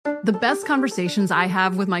The best conversations I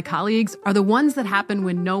have with my colleagues are the ones that happen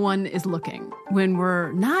when no one is looking, when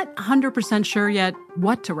we're not 100% sure yet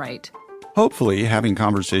what to write. Hopefully, having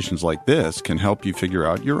conversations like this can help you figure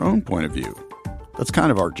out your own point of view. That's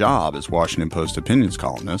kind of our job as Washington Post opinions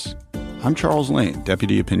columnists. I'm Charles Lane,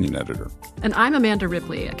 Deputy Opinion Editor. And I'm Amanda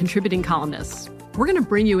Ripley, a contributing columnist. We're going to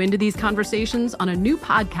bring you into these conversations on a new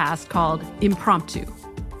podcast called Impromptu.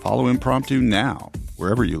 Follow Impromptu now,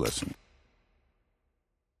 wherever you listen.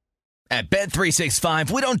 At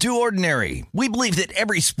Bet365, we don't do ordinary. We believe that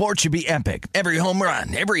every sport should be epic. Every home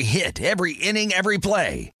run, every hit, every inning, every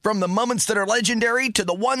play. From the moments that are legendary to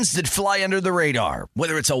the ones that fly under the radar.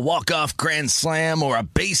 Whether it's a walk-off grand slam or a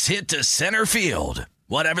base hit to center field.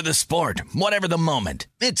 Whatever the sport, whatever the moment.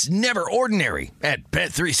 It's never ordinary at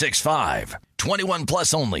Bet365. 21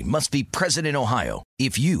 plus only. Must be present in Ohio.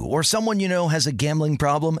 If you or someone you know has a gambling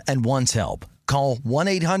problem and wants help, call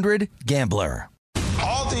 1-800-GAMBLER.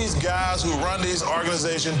 All these guys who run these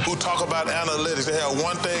organizations who talk about analytics, they have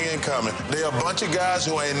one thing in common. They're a bunch of guys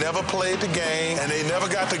who ain't never played the game, and they never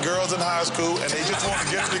got the girls in high school, and they just want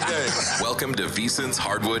to get to the game. Welcome to VSiN's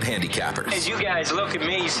Hardwood Handicappers. As you guys look at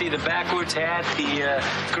me, you see the backwards hat, the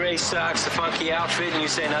gray socks, the funky outfit, and you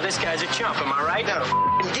say, now this guy's a chump, am I right? Not a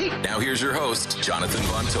f***ing geek. Now here's your host, Jonathan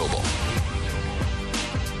Von Tobel.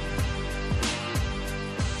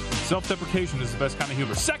 Self-deprecation is the best kind of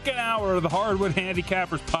humor. Second hour of the Hardwood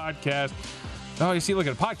Handicappers podcast. Oh, you see, look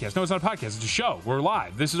at a podcast. No, it's not a podcast. It's a show. We're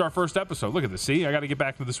live. This is our first episode. Look at this. See, I got to get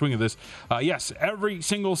back to the swing of this. Yes, every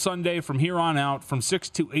single Sunday from here on out, from 6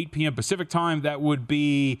 to 8 p.m. Pacific time, that would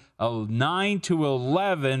be 9 to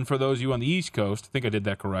 11 for those of you on the East Coast. I think I did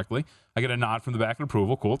that correctly. I get a nod from the back of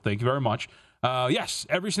approval. Cool. Thank you very much. Yes,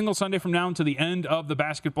 every single Sunday from now until the end of the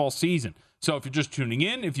basketball season. So if you're just tuning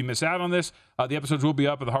in, if you miss out on this, the episodes will be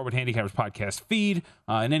up at the Hardwood Handicappers podcast feed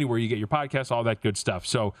and anywhere you get your podcasts, all that good stuff.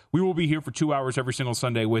 So we will be here for 2 hours every single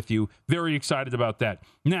Sunday with you. Very excited about that.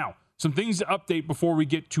 Now, some things to update before we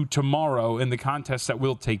get to tomorrow in the contest that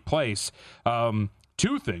will take place.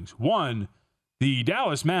 Two things. One, the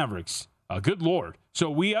Dallas Mavericks. Good Lord. So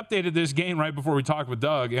we updated this game right before we talked with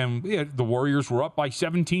Doug, and the Warriors were up by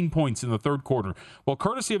 17 points in the third quarter. Well,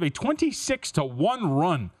 courtesy of a 26-1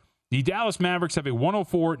 run, the Dallas Mavericks have a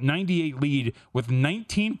 104-98 lead with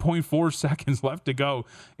 19.4 seconds left to go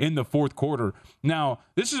in the fourth quarter. Now,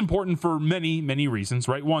 this is important for many, many reasons,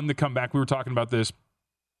 right? One, the comeback. We were talking about this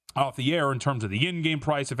off the air in terms of the in-game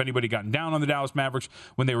price, if anybody gotten down on the Dallas Mavericks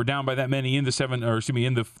when they were down by that many in the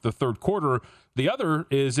third quarter. The other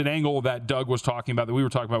is an angle that Doug was talking about, that we were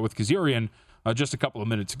talking about with Kazarian just a couple of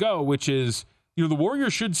minutes ago, which is, the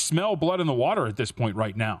Warriors should smell blood in the water at this point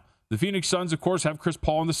right now. The Phoenix Suns, of course, have Chris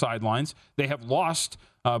Paul on the sidelines. They have lost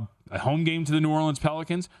a home game to the New Orleans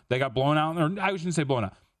Pelicans. They got blown out, or I shouldn't say blown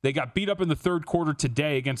out. They got beat up in the third quarter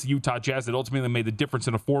today against the Utah Jazz that ultimately made the difference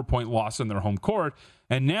in a 4-point loss in their home court,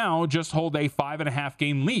 and now just hold a 5.5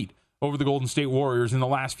 game lead over the Golden State Warriors in the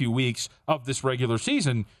last few weeks of this regular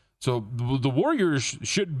season. So the Warriors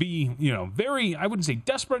should be, very, I wouldn't say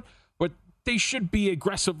desperate, but they should be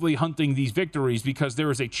aggressively hunting these victories because there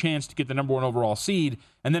is a chance to get the number one overall seed,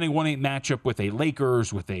 and then a 1-8 matchup with a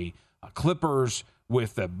Lakers, with a Clippers,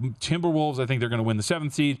 with the Timberwolves. I think they're going to win the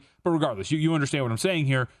 7th seed. But regardless, you understand what I'm saying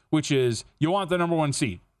here, which is you want the number one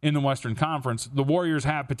seed in the Western Conference. The Warriors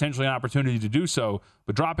have potentially an opportunity to do so,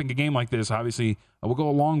 but dropping a game like this, obviously, will go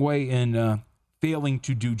a long way in failing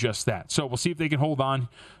to do just that. So we'll see if they can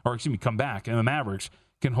come back, and the Mavericks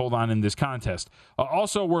can hold on in this contest.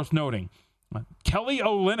 Also worth noting, Kelly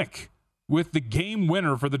Olynyk with the game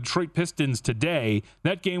winner for the Detroit Pistons today.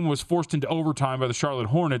 That game was forced into overtime by the Charlotte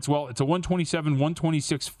Hornets. Well, it's a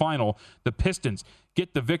 127-126 final. The Pistons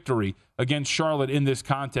get the victory against Charlotte in this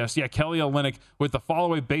contest. Yeah, Kelly Olynyk with the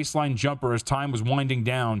follow-away baseline jumper as time was winding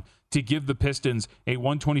down to give the Pistons a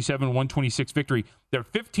 127-126 victory. Their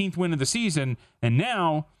 15th win of the season, and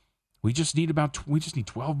now we just need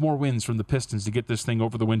 12 more wins from the Pistons to get this thing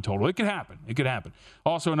over the win total. It could happen.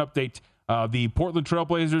 Also an update, the Portland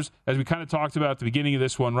Trailblazers, as we kind of talked about at the beginning of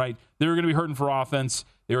this one, right? They're going to be hurting for offense.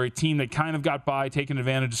 They're a team that kind of got by, taking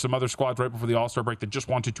advantage of some other squads right before the All-Star break that just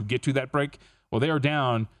wanted to get to that break. Well, they are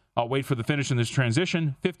down. I'll wait for the finish in this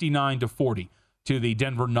transition, 59-40 to the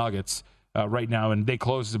Denver Nuggets right now, and they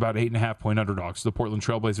closed as about 8.5-point underdogs. The Portland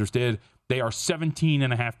Trailblazers did. They are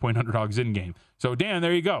 17.5-point underdogs in game. So, Dan,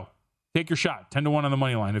 there you go. Take your shot, 10-1 on the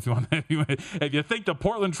money line if you want. If you think the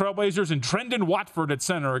Portland Trailblazers and Trendon Watford at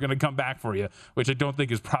center are going to come back for you, which I don't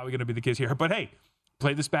think is probably going to be the case here. But hey,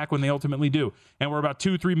 play this back when they ultimately do. And we're about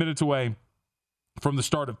 2-3 minutes away from the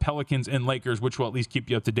start of Pelicans and Lakers, which will at least keep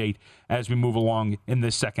you up to date as we move along in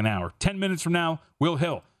this second hour. 10 minutes from now, Will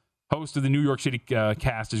Hill, host of the New York City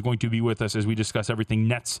cast, is going to be with us as we discuss everything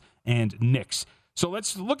Nets and Knicks. So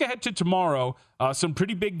let's look ahead to tomorrow. Some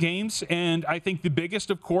pretty big games, and I think the biggest,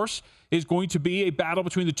 of course, is going to be a battle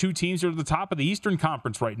between the two teams that are at the top of the Eastern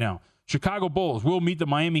Conference right now. Chicago Bulls will meet the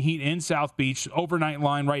Miami Heat in South Beach. Overnight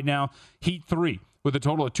line right now, Heat 3. With a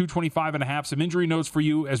total of 225.5. Some injury notes for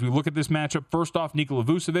you as we look at this matchup. First off, Nikola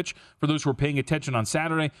Vucevic, for those who were paying attention on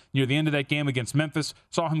Saturday, near the end of that game against Memphis,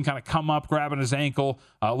 saw him kind of come up, grabbing his ankle.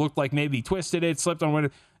 Looked like maybe he twisted it, slipped on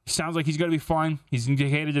it. Sounds like he's going to be fine. He's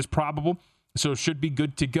indicated as probable, so should be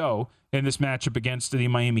good to go in this matchup against the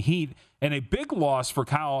Miami Heat. And a big loss for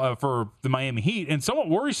the Miami Heat, and somewhat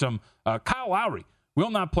worrisome, Kyle Lowry will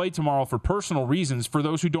not play tomorrow for personal reasons. For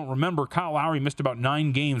those who don't remember, Kyle Lowry missed about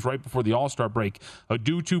 9 games right before the All-Star break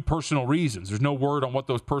due to personal reasons. There's no word on what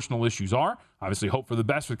those personal issues are. Obviously, hope for the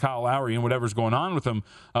best with Kyle Lowry and whatever's going on with him.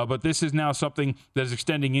 But this is now something that is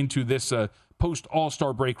extending into this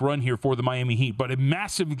post-All-Star break run here for the Miami Heat. But a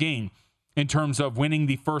massive game in terms of winning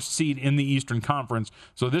the first seed in the Eastern Conference.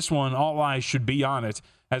 So this one, all eyes should be on it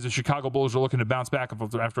as the Chicago Bulls are looking to bounce back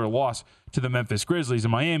after a loss to the Memphis Grizzlies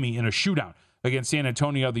in Miami in a shootout against San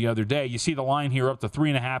Antonio the other day. You see the line here up to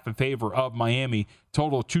 3.5 in favor of Miami,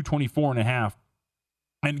 total of 224.5.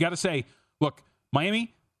 And got to say, look,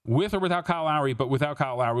 Miami, with or without Kyle Lowry, but without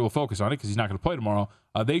Kyle Lowry, we'll focus on it because he's not going to play tomorrow,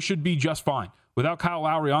 they should be just fine. Without Kyle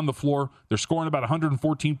Lowry on the floor, they're scoring about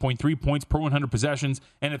 114.3 points per 100 possessions.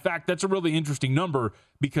 And in fact, that's a really interesting number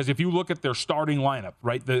because if you look at their starting lineup,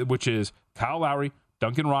 right, which is Kyle Lowry,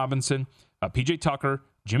 Duncan Robinson, PJ Tucker,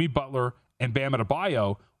 Jimmy Butler, and Bam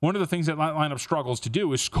Adebayo, one of the things that lineup struggles to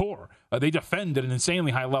do is score. They defend at an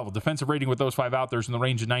insanely high level. Defensive rating with those 5 out there is in the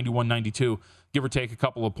range of 91, 92, give or take a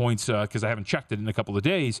couple of points because I haven't checked it in a couple of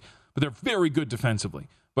days. But they're very good defensively.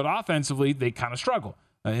 But offensively, they kind of struggle.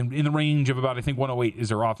 In the range of about, I think, 108 is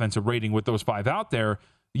their offensive rating with those 5 out there.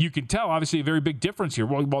 You can tell, obviously, a very big difference here.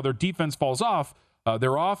 While their defense falls off,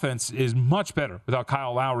 their offense is much better without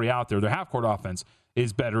Kyle Lowry out there. Their half-court offense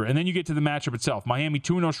is better. And then you get to the matchup itself. Miami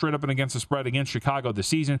 2-0 straight up and against the spread against Chicago this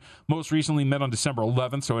season. Most recently met on December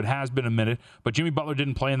 11th, so it has been a minute. But Jimmy Butler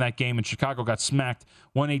didn't play in that game, and Chicago got smacked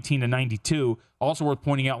 118-92. Also worth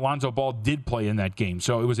pointing out, Lonzo Ball did play in that game.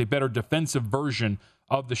 So it was a better defensive version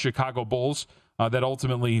of the Chicago Bulls that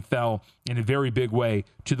ultimately fell in a very big way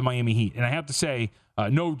to the Miami Heat. And I have to say,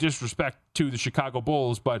 no disrespect to the Chicago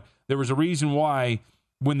Bulls, but there was a reason why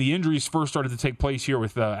when the injuries first started to take place here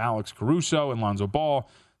with Alex Caruso and Lonzo Ball,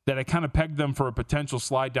 that I kind of pegged them for a potential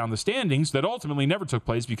slide down the standings that ultimately never took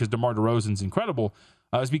place because DeMar DeRozan's incredible,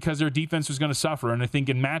 is because their defense was going to suffer. And I think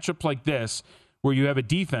in matchups like this, where you have a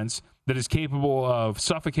defense that is capable of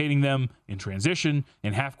suffocating them in transition,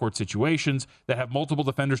 in half-court situations, that have multiple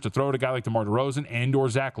defenders to throw at a guy like DeMar DeRozan and or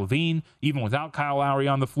Zach LaVine, even without Kyle Lowry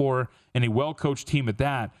on the floor, and a well-coached team at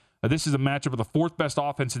that. This is a matchup of the 4th best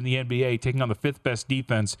offense in the NBA taking on the 5th best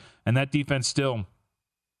defense, and that defense still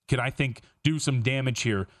can, I think, do some damage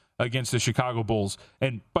here against the Chicago Bulls.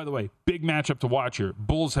 And by the way, big matchup to watch here.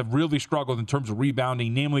 Bulls have really struggled in terms of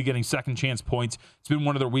rebounding, namely getting second chance points. It's been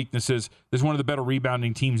one of their weaknesses. There's one of the better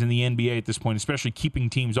rebounding teams in the NBA at this point, especially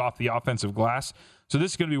keeping teams off the offensive glass. So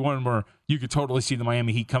this is going to be one where you could totally see the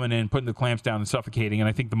Miami Heat coming in, putting the clamps down and suffocating. And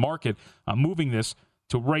I think the market moving this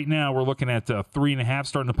to right now, we're looking at 3.5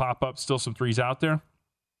 starting to pop up. Still some 3s out there.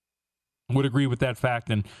 Would agree with that fact,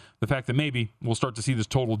 and the fact that maybe we'll start to see this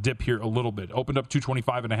total dip here a little bit. Opened up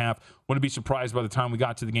 225.5. Wouldn't be surprised by the time we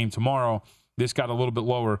got to the game tomorrow, this got a little bit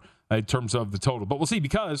lower in terms of the total. But we'll see,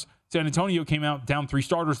 because San Antonio came out down 3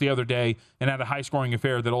 starters the other day and had a high-scoring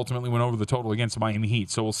affair that ultimately went over the total against the Miami Heat.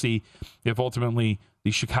 So we'll see if ultimately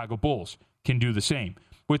the Chicago Bulls can do the same.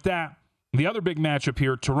 With that, the other big matchup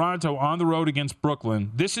here, Toronto on the road against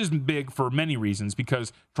Brooklyn. This is big for many reasons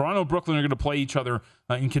because Toronto and Brooklyn are going to play each other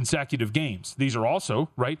in consecutive games. These are also,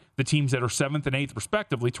 right, the teams that are 7th and 8th,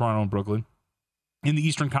 respectively, Toronto and Brooklyn, in the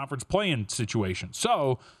Eastern Conference play-in situation.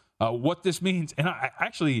 So what this means, and I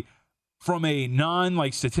actually, from a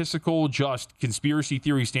non-statistical, just conspiracy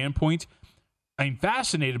theory standpoint, I'm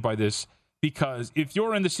fascinated by this because if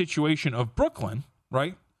you're in the situation of Brooklyn,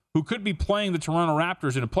 right, who could be playing the Toronto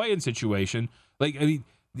Raptors in a play-in situation. Kyrie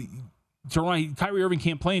Irving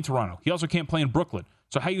can't play in Toronto. He also can't play in Brooklyn.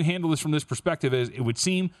 So how you handle this from this perspective is it would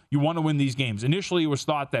seem you want to win these games. Initially, it was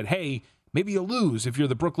thought that, hey, maybe you'll lose if you're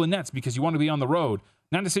the Brooklyn Nets because you want to be on the road.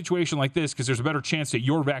 Not in a situation like this because there's a better chance that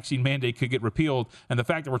your vaccine mandate could get repealed. And the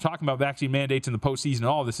fact that we're talking about vaccine mandates in the postseason and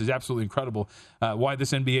all of this is absolutely incredible. Why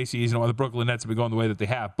this NBA season, why the Brooklyn Nets have been going the way that they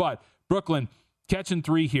have. But Brooklyn catching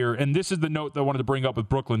 3 here, and this is the note that I wanted to bring up with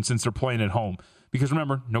Brooklyn since they're playing at home. Because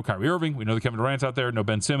remember, no Kyrie Irving. We know that Kevin Durant's out there. No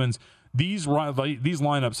Ben Simmons. These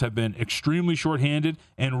lineups have been extremely shorthanded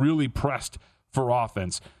and really pressed for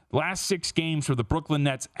offense. Last 6 games for the Brooklyn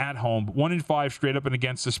Nets at home, 1-5 straight up and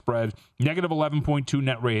against the spread, negative 11.2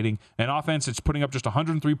 net rating, and offense it's putting up just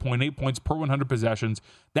 103.8 points per 100 possessions.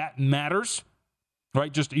 That matters,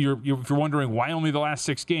 right? Just if you're wondering why only the last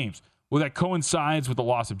 6 games. Well, that coincides with the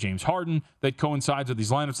loss of James Harden. That coincides with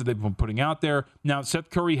these lineups that they've been putting out there. Now, Seth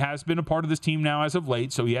Curry has been a part of this team now as of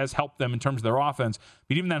late, so he has helped them in terms of their offense.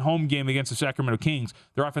 But even that home game against the Sacramento Kings,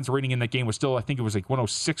 their offensive rating in that game was still, I think it was like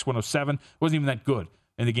 106, 107. It wasn't even that good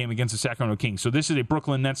in the game against the Sacramento Kings. So this is a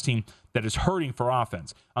Brooklyn Nets team that is hurting for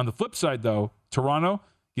offense. On the flip side, though, Toronto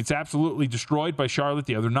gets absolutely destroyed by Charlotte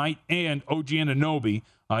the other night, and OG Anunoby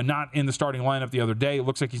not in the starting lineup the other day. It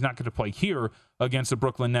looks like he's not going to play here against the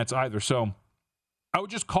Brooklyn Nets either. So I would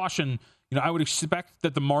just caution, I would expect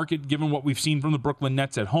that the market, given what we've seen from the Brooklyn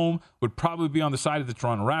Nets at home, would probably be on the side of the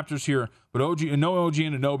Toronto Raptors here. But OG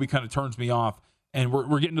Anunoby kind of turns me off. And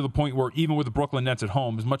we're getting to the point where even with the Brooklyn Nets at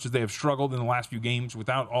home, as much as they have struggled in the last few games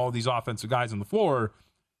without all these offensive guys on the floor,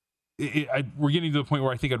 we're getting to the point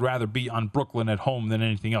where I think I'd rather be on Brooklyn at home than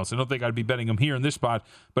anything else. I don't think I'd be betting them here in this spot.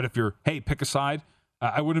 But if you're, pick a side,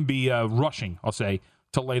 I wouldn't be rushing, I'll say,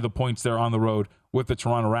 to lay the points there on the road with the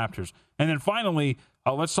Toronto Raptors. And then finally,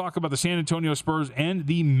 let's talk about the San Antonio Spurs and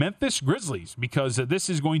the Memphis Grizzlies, because this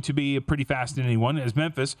is going to be a pretty fascinating one. As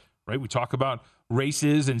Memphis, right, we talk about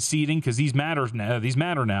races and seeding because these matter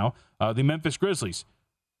now. The Memphis Grizzlies.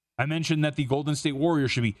 I mentioned that the Golden State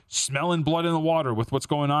Warriors should be smelling blood in the water with what's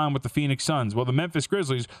going on with the Phoenix Suns. Well, the Memphis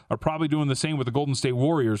Grizzlies are probably doing the same with the Golden State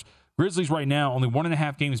Warriors. Grizzlies right now only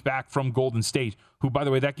 1.5 games back from Golden State, who, by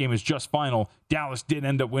the way, that game is just final. Dallas did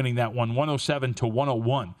end up winning that one,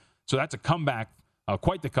 107-101. So that's a comeback,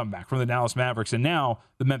 quite the comeback from the Dallas Mavericks. And now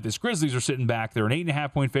the Memphis Grizzlies are sitting back. They're an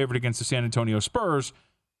 8.5-point favorite against the San Antonio Spurs.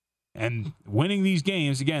 And winning these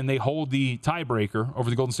games, again, they hold the tiebreaker over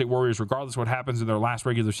the Golden State Warriors, regardless of what happens in their last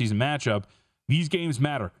regular season matchup. These games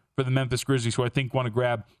matter for the Memphis Grizzlies, who I think want to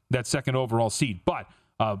grab that second overall seed. But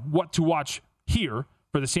what to watch here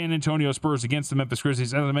for the San Antonio Spurs against the Memphis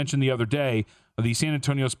Grizzlies, as I mentioned the other day, the San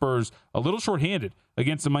Antonio Spurs a little shorthanded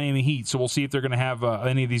against the Miami Heat, so we'll see if they're going to have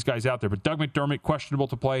any of these guys out there. But Doug McDermott, questionable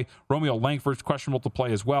to play. Romeo Langford's questionable to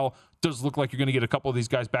play as well. Does look like you're going to get a couple of these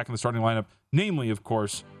guys back in the starting lineup, namely, of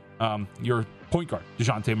course, your point guard,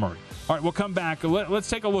 DeJounte Murray. All right, we'll come back. Let's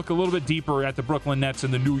take a look a little bit deeper at the Brooklyn Nets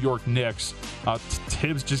and the New York Knicks.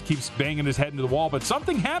 Tibbs just keeps banging his head into the wall, but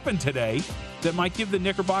something happened today that might give the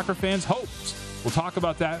Knickerbocker fans hopes. We'll talk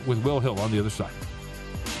about that with Will Hill on the other side.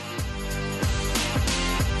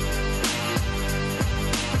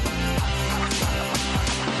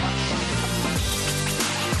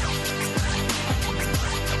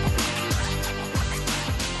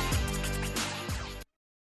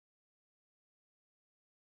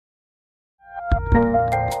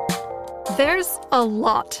 There's a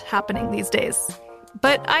lot happening these days,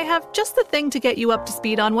 but I have just the thing to get you up to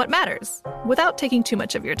speed on what matters without taking too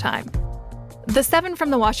much of your time. The 7 from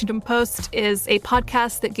the Washington Post is a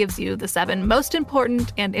podcast that gives you the 7 most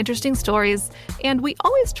important and interesting stories, and we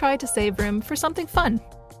always try to save room for something fun.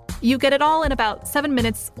 You get it all in about 7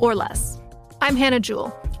 minutes or less. I'm Hannah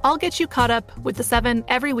Jewell. I'll get you caught up with the 7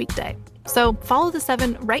 every weekday. So follow the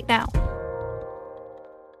 7 right now.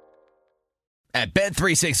 At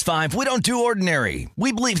Bet365, we don't do ordinary.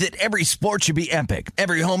 We believe that every sport should be epic.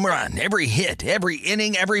 Every home run, every hit, every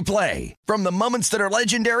inning, every play. From the moments that are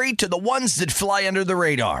legendary to the ones that fly under the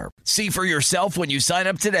radar. See for yourself when you sign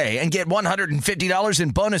up today and get $150 in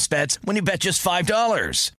bonus bets when you bet just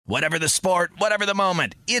 $5. Whatever the sport, whatever the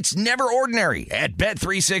moment, it's never ordinary at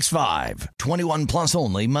Bet365. 21 plus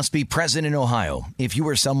only. Must be present in Ohio. If you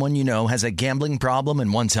or someone you know has a gambling problem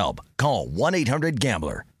and wants help, call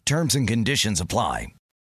 1-800-GAMBLER. Terms and conditions apply.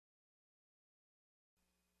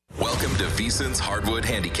 Welcome to VSiN's Hardwood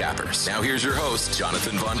Handicappers. Now here's your host,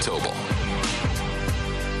 Jonathan Von Tobel.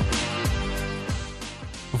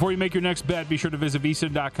 Before you make your next bet, be sure to visit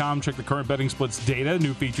VSiN.com. Check the current betting splits data.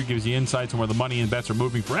 New feature gives you insights on where the money and bets are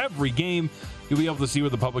moving for every game. You'll be able to see where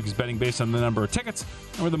the public is betting based on the number of tickets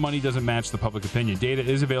and where the money doesn't match the public opinion. Data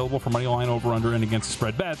is available for money line, over, under, and against the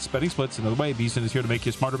spread bets. Betting splits, another way. VSiN is here to make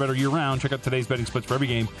you smarter, better year-round. Check out today's betting splits for every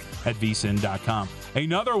game at VSiN.com.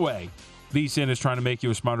 Another way VSiN is trying to make you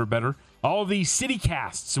a smarter, better. All of these city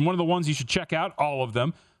casts, and one of the ones you should check out, all of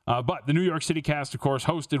them. But the New York City cast, of course,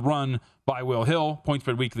 hosted, run by Will Hill,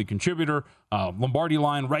 PointsBet Weekly contributor, Lombardi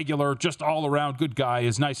line regular, just all around good guy,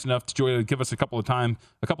 is nice enough to give us a couple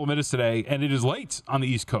of minutes today, and it is late on the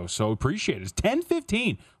East Coast, so appreciate it. It's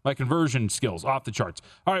 10:15. My conversion skills off the charts.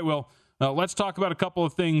 All right, Will, Let's talk about a couple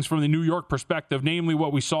of things from the New York perspective, namely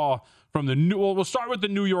what we saw from we'll start with the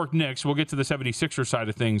New York Knicks. We'll get to the 76ers side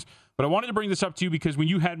of things. But I wanted to bring this up to you because when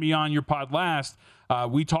you had me on your pod last,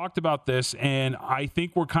 we talked about this, and I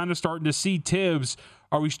think we're kind of starting to see Tibbs.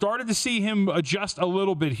 Are we starting to see him adjust a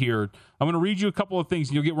little bit here? I'm going to read you a couple of things,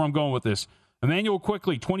 and you'll get where I'm going with this. Emmanuel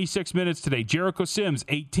Quickley, 26 minutes today. Jericho Sims,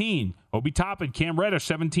 18. Obi Toppin, Cam Reddish,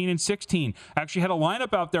 17 and 16. Actually had a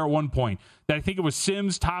lineup out there at one point that I think it was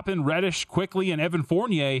Sims, Toppin, Reddish, Quickley, and Evan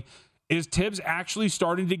Fournier. Is Tibbs actually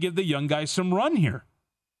starting to give the young guys some run here?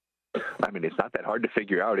 I mean, it's not that hard to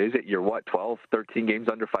figure out, is it? You're 12, 13 games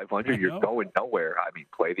under 500. You're going nowhere. I mean,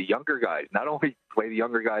 play the younger guys. Not only play the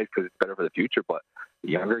younger guys because it's better for the future, but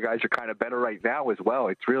the younger guys are kind of better right now as well.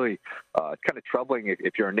 It's really kind of troubling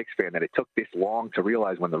if you're a Knicks fan that it took this long to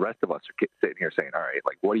realize when the rest of us are sitting here saying, all right,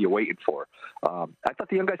 like, what are you waiting for? I thought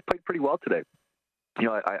the young guys played pretty well today. You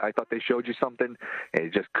know, I thought they showed you something, and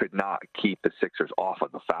it just could not keep the Sixers off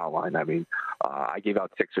of the foul line. I mean, I gave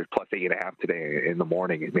out Sixers plus 8.5 today in the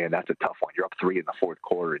morning, and man, that's a tough one. You're up 3 in the fourth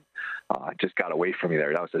quarter, and just got away from you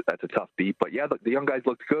there. That's a tough beat. But yeah, the young guys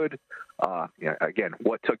looked good. Again,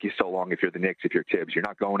 what took you so long? If you're the Knicks, if you're Tibbs, you're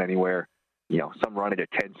not going anywhere. You know, some run at a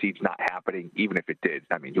 10 seed's not happening, even if it did.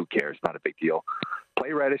 I mean, who cares? Not a big deal.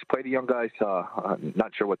 Play Reddish, play the young guys.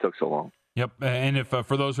 Not sure what took so long. Yep, and if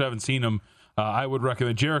for those who haven't seen him, I would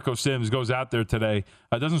recommend Jericho Sims goes out there today.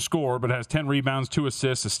 Doesn't score, but has 10 rebounds, 2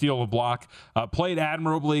 assists, a steal, a block. Played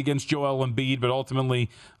admirably against Joel Embiid, but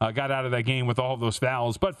ultimately got out of that game with all of those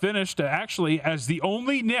fouls. But finished actually as the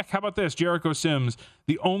only Knick. How about this? Jericho Sims,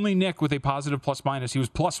 the only Knick with a positive plus-minus. He was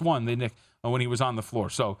 +1, the Knick, when he was on the floor.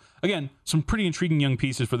 So, again, some pretty intriguing young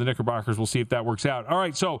pieces for the Knickerbockers. We'll see if that works out. All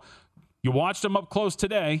right, so you watched them up close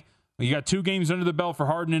today. You got 2 games under the belt for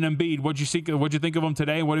Harden and Embiid. What'd you think of them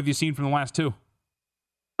today? What have you seen from the last 2?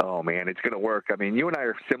 Oh, man, it's going to work. I mean, you and I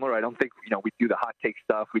are similar. I don't think, we do the hot take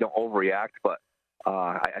stuff. We don't overreact, but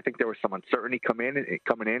I think there was some uncertainty coming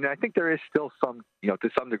in. And I think there is still some, to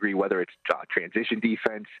some degree, whether it's transition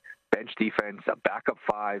defense, bench defense, a backup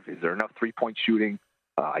 5. Is there enough three-point shooting?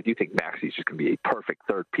 I do think Maxi's just going to be a perfect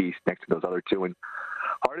third piece next to those other 2. And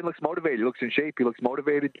Harden looks motivated. He looks in shape. He looks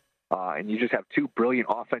motivated. And you just have 2 brilliant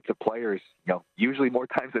offensive players. Usually more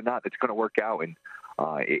times than not, it's going to work out. And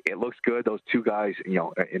it looks good. Those 2 guys,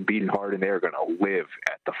 Embiid and Harden, they're going to live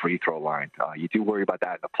at the free throw line. You do worry about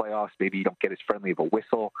that in the playoffs. Maybe you don't get as friendly of a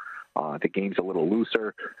whistle. The game's a little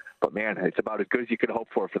looser. But, man, it's about as good as you could hope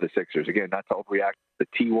for the Sixers. Again, not to overreact. The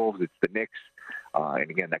T-Wolves, it's the Knicks. And,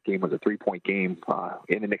 again, that game was a 3-point game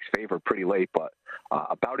in the Knicks' favor pretty late. But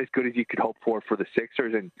about as good as you could hope for the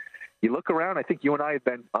Sixers. And you look around, I think you and I have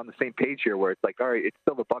been on the same page here where it's like, all right, it's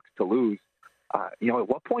still the Bucks to lose. At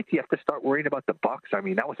what point do you have to start worrying about the Bucks? I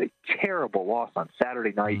mean, that was a terrible loss on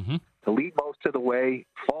Saturday night. Mm-hmm. To lead most of the way,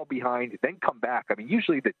 fall behind, then come back. I mean,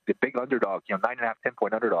 usually the big underdog, 9.5,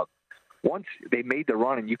 10-point underdog, once they made the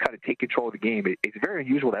run and you kind of take control of the game, it's very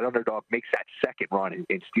unusual that underdog makes that second run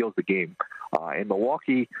and steals the game. In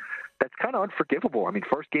Milwaukee, that's kind of unforgivable. I mean,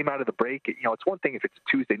 first game out of the break, it's one thing if it's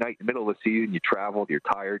a Tuesday night in the middle of the season, you traveled, you're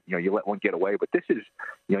tired, you let one get away. But this is,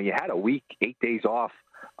 you had a week, 8 days off.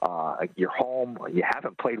 You're home. You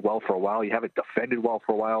haven't played well for a while. You haven't defended well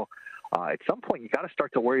for a while. At some point, you got to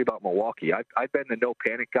start to worry about Milwaukee. I've been the no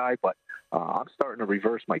panic guy, but I'm starting to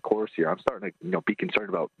reverse my course here. I'm starting to be concerned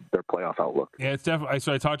about their playoff outlook. Yeah, it's definitely.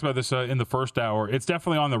 So I talked about this in the first hour. It's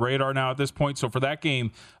definitely on the radar now at this point. So for that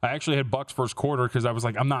game, I actually had Bucks first quarter because I was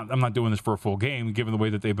like, I'm not doing this for a full game given the way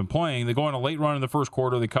that they've been playing. They go on a late run in the first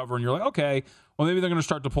quarter, they cover, and you're like, okay, well maybe they're going to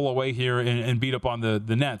start to pull away here and beat up on the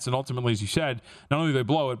Nets. And ultimately, as you said, not only do they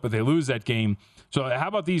blow it, but they lose that game. So how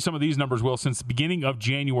about some of these numbers, Will, since the beginning of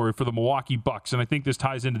January for the Milwaukee Bucks, and I think this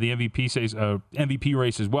ties into the MVP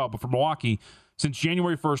race as well. But for Milwaukee, since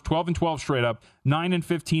January 1st, 12-12 straight up,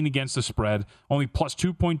 9-15 against the spread, only plus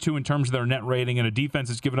 2.2 in terms of their net rating, and a defense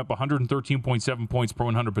that's given up 113.7 points per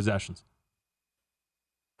 100 possessions.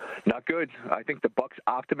 Not good. I think the Bucks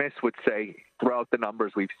optimists would say throughout the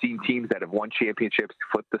numbers, we've seen teams that have won championships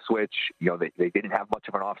flip the switch. They didn't have much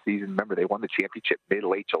of an offseason. Remember, they won the championship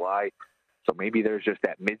late July. So maybe there's just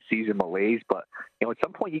that mid-season malaise. But, at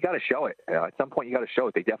some point you got to show it.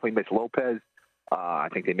 They definitely missed Lopez. I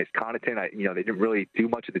think they missed Connaughton. They didn't really do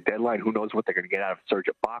much of the deadline. Who knows what they're going to get out of Serge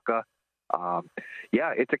Ibaka.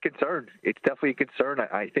 Yeah, it's a concern. It's definitely a concern.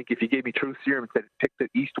 I think if you gave me truth serum and said pick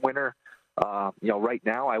the East winner, right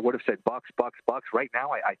now I would have said Bucks. Right now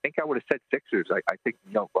I think I would have said Sixers. I think,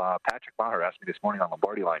 Patrick Maher asked me this morning on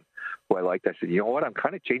Lombardi Line, who I liked. I said, you know what, I'm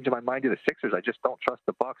kind of changing my mind to the Sixers. I just don't trust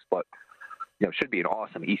the Bucks, but it should be an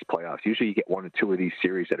awesome East playoffs. Usually you get 1 or 2 of these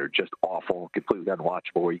series that are just awful, completely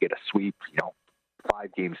unwatchable, where you get a sweep,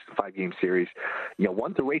 five-game series.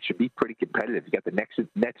 1-8 should be pretty competitive. You got the Nets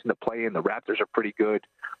in the play-in. The Raptors are pretty good.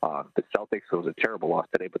 The Celtics, it was a terrible loss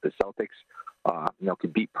today, but the Celtics,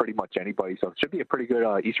 can beat pretty much anybody. So it should be a pretty good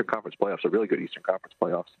Eastern Conference playoffs, a really good Eastern Conference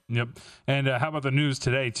playoffs. Yep. And how about the news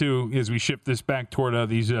today, too, as we shift this back toward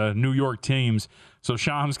these New York teams? So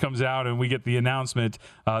Shams comes out and we get the announcement.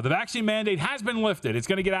 The vaccine mandate has been lifted. It's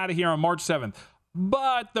going to get out of here on March 7th.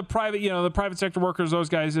 But the private sector workers, those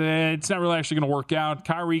guys, it's not really actually going to work out.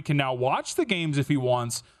 Kyrie can now watch the games if he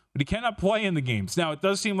wants, but he cannot play in the games. Now, it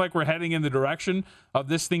does seem like we're heading in the direction of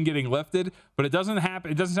this thing getting lifted, but it doesn't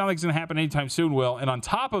happen. It doesn't sound like it's going to happen anytime soon, Will. And on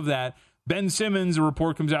top of that, Ben Simmons, a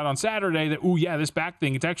report comes out on Saturday that, this back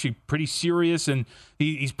thing, it's actually pretty serious, and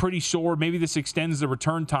he's pretty sore. Maybe this extends the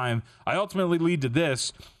return time. I ultimately lead to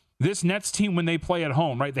this. This Nets team, when they play at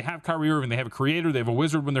home, right, they have Kyrie Irving, they have a creator, they have a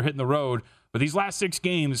wizard when they're hitting the road. But these last 6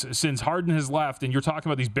 games since Harden has left, and you're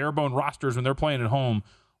talking about these bare-bone rosters when they're playing at home,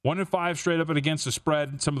 1-5 straight up and against the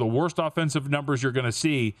spread, some of the worst offensive numbers you're going to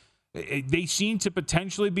see. They seem to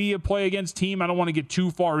potentially be a play-against team. I don't want to get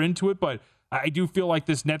too far into it, but I do feel like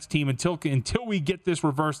this Nets team, until we get this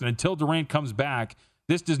reversed and until Durant comes back,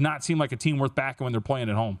 this does not seem like a team worth backing when they're playing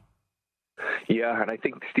at home. Yeah, and I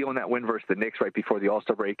think stealing that win versus the Knicks right before the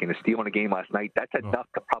All-Star break and stealing a game last night, that's enough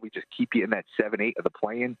to probably just keep you in that 7-8 of the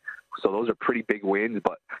play-in. So those are pretty big wins.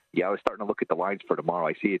 But, I was starting to look at the lines for tomorrow.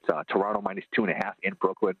 I see it's Toronto minus 2.5 in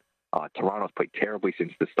Brooklyn. Toronto's played terribly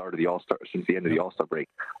since the end of the All-Star break.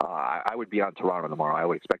 I would be on Toronto tomorrow. I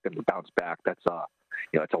would expect them to bounce back. That's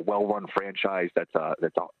it's a well-run franchise.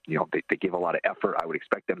 They give a lot of effort. I would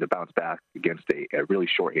expect them to bounce back against a really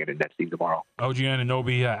short-handed Nets team tomorrow. OG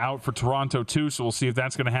Anunoby out for Toronto too, so we'll see if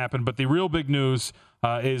that's going to happen. But the real big news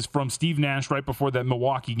is from Steve Nash right before that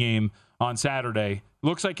Milwaukee game on Saturday.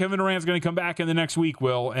 Looks like Kevin Durant's going to come back in the next week,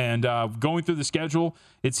 Will. And going through the schedule,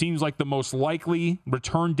 it seems like the most likely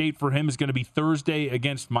return date for him is going to be Thursday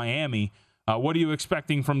against Miami. What are you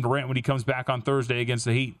expecting from Durant when he comes back on Thursday against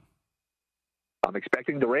the Heat? I'm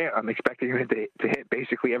expecting Durant. I'm expecting him to hit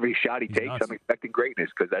basically every shot he takes. Nuts. I'm expecting greatness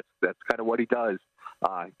because that's kind of what he does.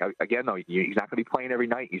 Again, though, he's not going to be playing every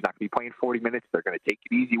night. He's not going to be playing 40 minutes. They're going to take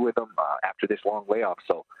it easy with him after this long layoff.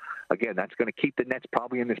 So, again, that's going to keep the Nets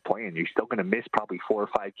probably in this play-in. You're still going to miss probably 4 or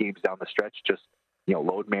 5 games down the stretch, just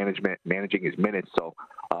load management, managing his minutes. So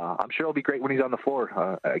I'm sure it'll be great when he's on the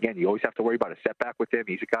floor. Again, you always have to worry about a setback with him.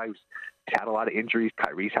 He's a guy who's had a lot of injuries.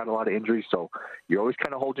 Kyrie's had a lot of injuries. So you're always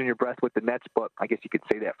kind of holding your breath with the Nets, but I guess you could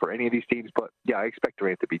say that for any of these teams. But, yeah, I expect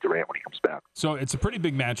Durant to be Durant when he comes back. So it's a pretty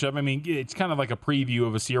big matchup. I mean, it's kind of like a preview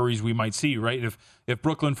of a series we might see, right? If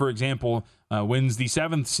Brooklyn, for example, wins the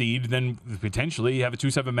 7th seed, then potentially you have a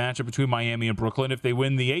 2-7 matchup between Miami and Brooklyn. If they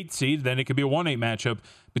win the 8th seed, then it could be a 1-8 matchup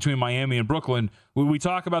between Miami and Brooklyn. When we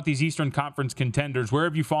talk about these Eastern Conference contenders, where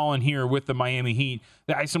have you fallen here with the Miami Heat?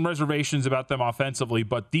 I have some reservations about them offensively,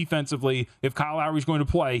 but defensively, if Kyle Lowry's going to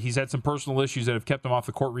play, he's had some personal issues that have kept him off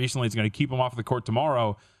the court recently. It's going to keep him off the court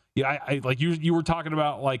tomorrow. Yeah, I like you were talking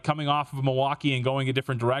about like coming off of Milwaukee and going a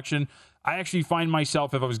different direction. I actually find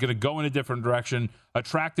myself, if I was going to go in a different direction,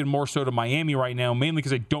 attracted more so to Miami right now, mainly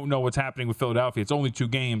because I don't know what's happening with Philadelphia. It's only 2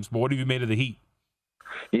 games, but what have you made of the Heat?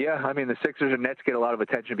 Yeah, I mean, the Sixers and Nets get a lot of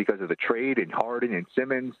attention because of the trade and Harden and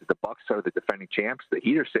Simmons. The Bucks are the defending champs. The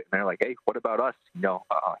Heat are sitting there like, hey, what about us?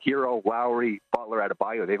 Hero, Lowry, Butler,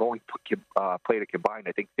 Adebayo, they've only played a combined,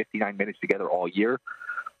 I think, 59 minutes together all year.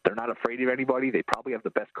 They're not afraid of anybody. They probably have the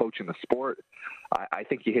best coach in the sport. I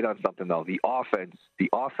think you hit on something, though. The offense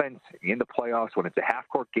in the playoffs, when it's a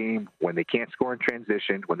half-court game, when they can't score in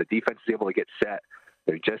transition, when the defense is able to get set,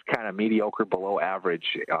 they're just kind of mediocre, below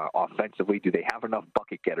average offensively. Do they have enough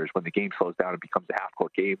bucket getters when the game slows down and becomes a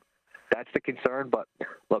half-court game? That's the concern. But,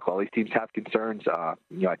 look, all these teams have concerns. I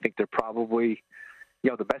think they're probably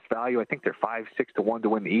the best value. I think they're 5-6 to 1 to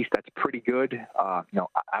win the East. That's pretty good.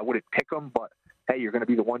 I wouldn't pick them, but hey, you're going to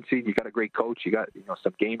be the 1 seed. You got a great coach. You got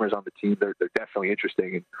some gamers on the team. They're definitely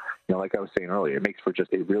interesting. And like I was saying earlier, it makes for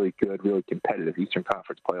just a really good, really competitive Eastern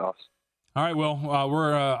Conference playoffs. All right, Will,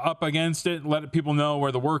 we're up against it. Let people know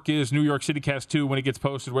where the work is. New York City Cast 2, when it gets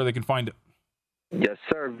posted, where they can find it. Yes,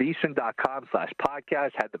 sir.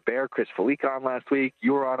 VSiN.com/podcast. Had the Bear, Chris Felica, on last week.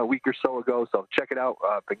 You were on a week or so ago, so check it out.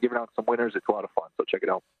 Been giving out some winners. It's a lot of fun, so check it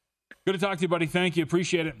out. Good to talk to you, buddy. Thank you.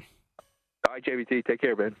 Appreciate it. All right, JVT. Take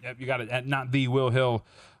care, man. Yep, you got it. At Not The Will Hill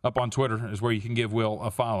up on Twitter is where you can give Will a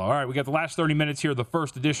follow. All right, we got the last 30 minutes here, the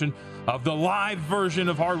first edition of the live version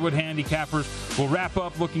of Hardwood Handicappers. We'll wrap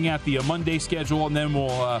up looking at the Monday schedule, and then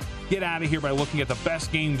we'll get out of here by looking at the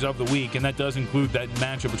best games of the week, and that does include that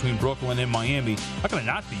matchup between Brooklyn and Miami. How can it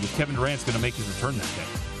not be if Kevin Durant's going to make his return that day?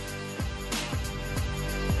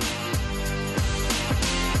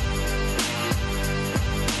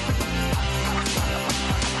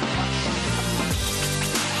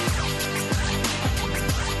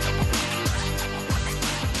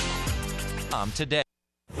 today.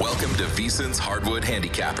 Welcome to VSiN's Hardwood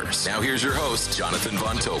Handicappers. Now here's your host, Jonathan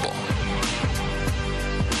Von Tobel.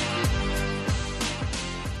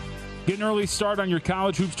 Get an early start on your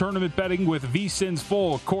college hoops tournament betting with VSiN's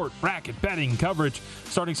full court bracket betting coverage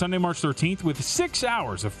starting Sunday, March 13th with 6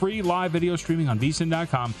 hours of free live video streaming on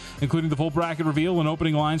VSiN.com, including the full bracket reveal and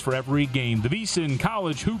opening lines for every game. The VSiN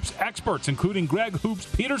College Hoops experts, including Greg Hoops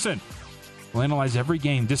Peterson, will analyze every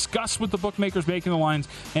game, discuss with the bookmakers making the lines,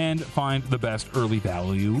 and find the best early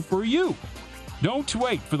value for you. Don't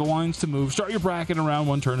wait for the lines to move. Start your bracket and round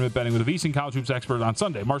one tournament betting with a VSiN College Hoops expert on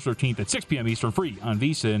Sunday, March 13th at 6 p.m. Eastern, free on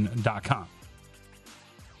VSiN.com.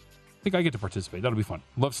 I think I get to participate. That'll be fun.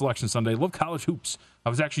 Love Selection Sunday. Love college hoops. I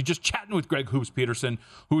was actually just chatting with Greg Hoops Peterson,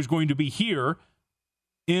 who is going to be here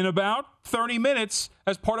in about 30 minutes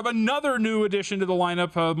as part of another new addition to the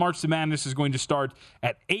lineup. March to Madness is going to start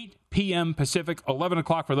at 8 p.m. Pacific, 11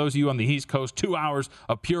 o'clock for those of you on the East Coast. 2 hours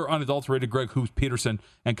of pure, unadulterated Greg Hoops Peterson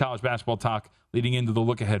and college basketball talk leading into the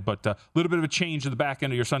look ahead. But a little bit of a change to the back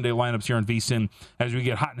end of your Sunday lineups here on VSiN as we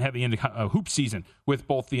get hot and heavy into hoop season with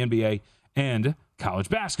both the NBA and college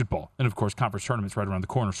basketball. And, of course, conference tournaments right around the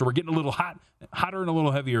corner. So we're getting a little hotter and a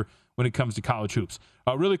little heavier when it comes to college hoops.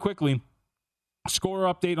 Really quickly,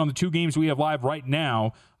 score update on the two games we have live right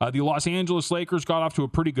now. The Los Angeles Lakers got off to a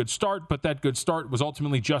pretty good start, but that good start was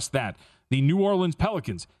ultimately just that. The New Orleans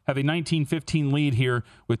Pelicans have a 19-15 lead here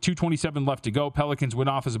with 2:27 left to go. Pelicans went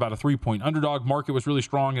off as about a 3-point underdog. Market was really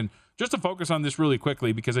strong. And just to focus on this really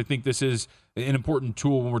quickly, because I think this is an important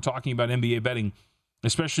tool when we're talking about NBA betting,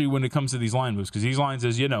 especially when it comes to these line moves, because these lines,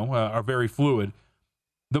 as you know, are very fluid.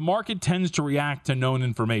 The market tends to react to known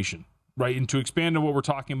information, right? And to expand on what we're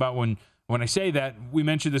talking about when I say that, we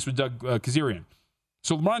mentioned this with Doug Kazarian.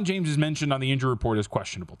 So LeBron James is mentioned on the injury report as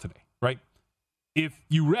questionable today, right? If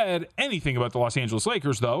you read anything about the Los Angeles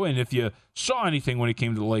Lakers, though, and if you saw anything when it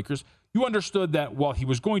came to the Lakers, you understood that while he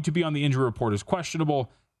was going to be on the injury report as questionable,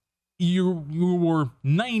 you were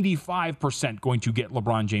 95% going to get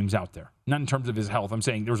LeBron James out there. Not in terms of his health. I'm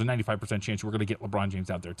saying there was a 95% chance you were going to get LeBron James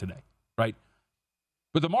out there today, right?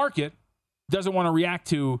 But the market doesn't want to react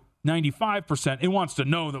to 95%. It wants to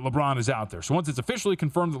know that LeBron is out there. So once it's officially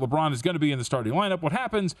confirmed that LeBron is going to be in the starting lineup, what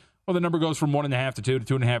happens? Well, the number goes from 1.5 to 2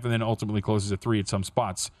 to 2.5, and then ultimately closes at 3 at some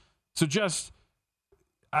spots. So just,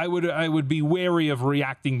 I would be wary of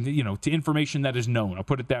reacting, to information that is known. I'll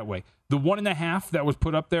put it that way. The 1.5 that was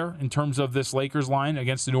put up there in terms of this Lakers line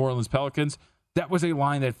against the New Orleans Pelicans, that was a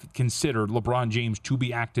line that considered LeBron James to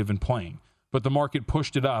be active and playing. But the market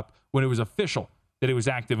pushed it up when it was official that he was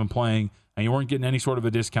active and playing, and you weren't getting any sort of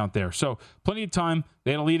a discount there. So plenty of time.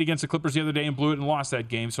 They had a lead against the Clippers the other day and blew it and lost that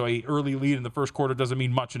game. So a early lead in the first quarter doesn't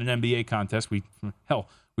mean much in an NBA contest. We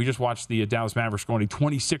just watched the Dallas Mavericks go on a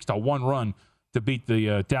 26-1 run to beat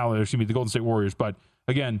the Golden State Warriors. But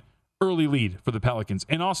again, early lead for the Pelicans.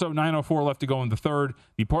 And also 9:04 left to go in the third.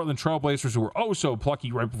 The Portland Trailblazers, who were oh so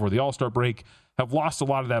plucky right before the All-Star break, have lost a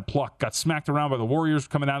lot of that pluck. Got smacked around by the Warriors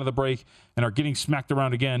coming out of the break and are getting smacked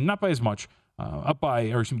around again, not by as much.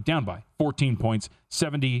 Down by 14 points,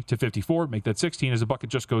 70-54. Make that 16 as the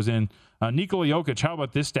bucket just goes in. Nikola Jokic, how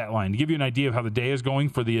about this stat line? To give you an idea of how the day is going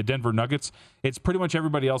for the Denver Nuggets, it's pretty much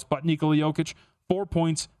everybody else but Nikola Jokic. 4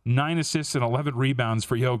 points, 9 assists, and 11 rebounds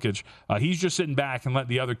for Jokic. He's just sitting back and letting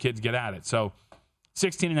the other kids get at it. So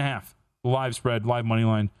 16.5, live spread, live money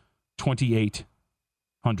line,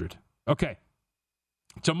 2,800. Okay,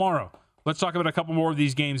 tomorrow. Let's talk about a couple more of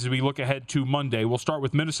these games as we look ahead to Monday. We'll start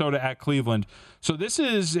with Minnesota at Cleveland. So this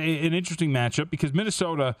is an interesting matchup because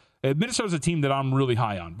Minnesota's a team that I'm really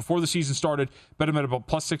high on. Before the season started, bet them at about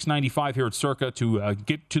plus 695 here at Circa to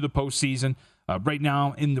get to the postseason. Right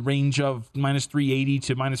now in the range of minus 380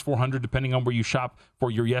 to minus 400, depending on where you shop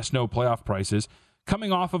for your yes-no playoff prices.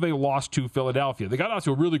 Coming off of a loss to Philadelphia. They got off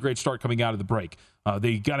to a really great start coming out of the break.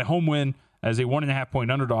 They got a home win as a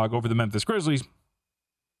 1.5-point underdog over the Memphis Grizzlies.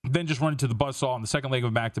 Then just run into the buzzsaw in the second leg of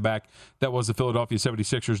a back-to-back. That was the Philadelphia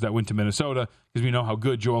 76ers that went to Minnesota because we know how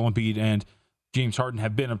good Joel Embiid and James Harden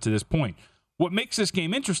have been up to this point. What makes this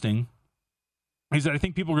game interesting is that I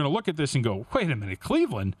think people are going to look at this and go, wait a minute,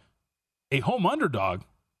 Cleveland, a home underdog?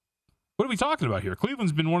 What are we talking about here?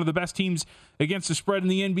 Cleveland's been one of the best teams against the spread in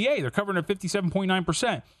the NBA. They're covering at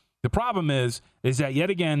 57.9%. The problem is that yet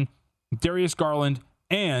again, Darius Garland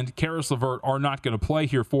and Caris LeVert are not going to play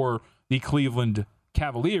here for the Cleveland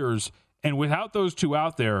Cavaliers, and without those two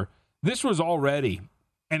out there, this was already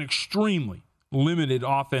an extremely limited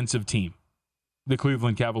offensive team, the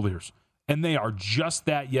Cleveland Cavaliers, and they are just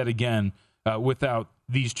that yet again without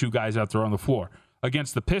these two guys out there on the floor.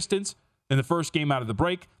 Against the Pistons, in the first game out of the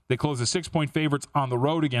break, they closed as 6-point favorites on the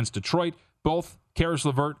road against Detroit. Both Caris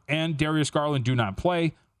LeVert and Darius Garland do not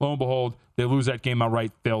play. Lo and behold, they lose that game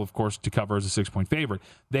outright. Fail, of course, to cover as a 6-point favorite.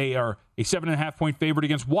 They are a 7.5-point favorite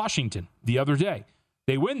against Washington the other day.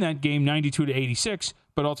 They win that game 92-86,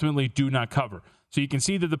 but ultimately do not cover. So you can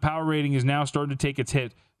see that the power rating is now starting to take its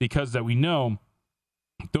hit because that we know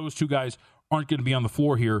those two guys aren't going to be on the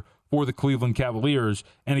floor here for the Cleveland Cavaliers.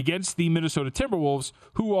 And against the Minnesota Timberwolves,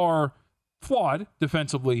 who are flawed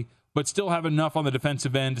defensively, but still have enough on the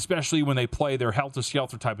defensive end, especially when they play their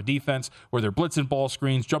helter-skelter type of defense, where they're blitzing ball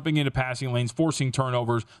screens, jumping into passing lanes, forcing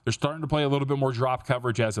turnovers. They're starting to play a little bit more drop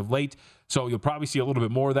coverage as of late, so you'll probably see a little bit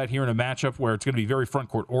more of that here in a matchup where it's going to be very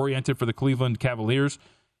front-court oriented for the Cleveland Cavaliers.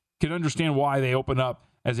 Can understand why they open up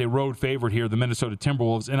as a road favorite here, the Minnesota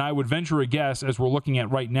Timberwolves, and I would venture a guess, as we're looking at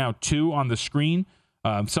right now, 2 on the screen,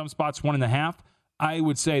 some spots 1.5. I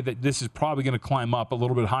would say that this is probably going to climb up a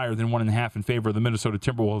little bit higher than 1.5 in favor of the Minnesota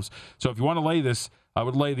Timberwolves. So if you want to lay this, I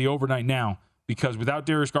would lay the overnight now, because without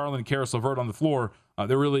Darius Garland and Karis LeVert on the floor,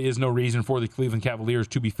 there really is no reason for the Cleveland Cavaliers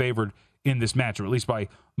to be favored in this matchup, at least by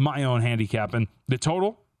my own handicap. And the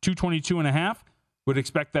total, 222.5, would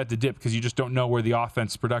expect that to dip because you just don't know where the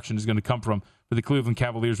offense production is going to come from for the Cleveland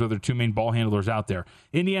Cavaliers with their two main ball handlers out there.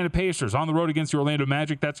 Indiana Pacers on the road against the Orlando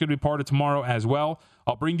Magic. That's going to be part of tomorrow as well.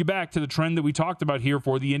 I'll bring you back to the trend that we talked about here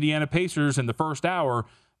for the Indiana Pacers in the first hour,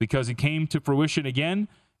 because it came to fruition again.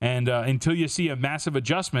 And until you see a massive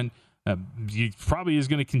adjustment, it probably is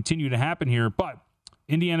going to continue to happen here. But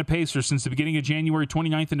Indiana Pacers, since the beginning of January,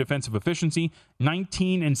 29th in defensive efficiency,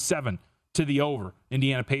 19-7 to the over.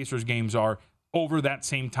 Indiana Pacers games are over that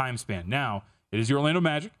same time span. Now, it is the Orlando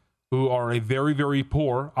Magic, who are a very, very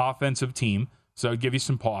poor offensive team, so I'll give you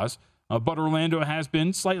some pause. But Orlando has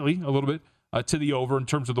been slightly, a little bit, to the over in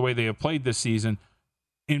terms of the way they have played this season.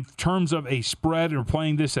 In terms of a spread or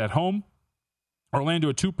playing this at home, Orlando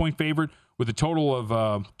a 2-point favorite with a total of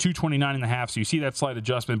 229.5, so you see that slight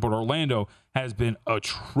adjustment, but Orlando has been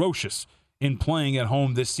atrocious in playing at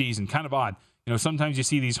home this season. Kind of odd. You know, sometimes you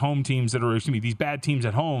see these home teams that are, these bad teams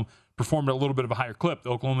at home perform at a little bit of a higher clip. The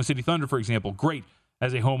Oklahoma City Thunder, for example, great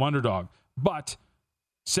as a home underdog. But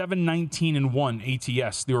 7-19-1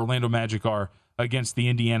 ATS, the Orlando Magic are against the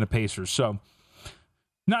Indiana Pacers. So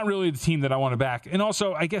not really the team that I want to back. And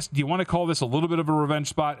also, I guess, do you want to call this a little bit of a revenge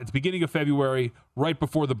spot? At the beginning of February, right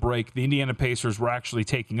before the break, the Indiana Pacers were actually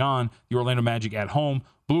taking on the Orlando Magic at home,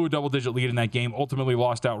 blew a double-digit lead in that game, ultimately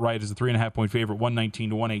lost outright as a 3.5-point favorite,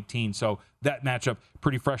 119-118. So that matchup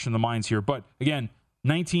pretty fresh in the minds here. But again,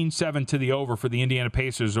 19-7 to the over for the Indiana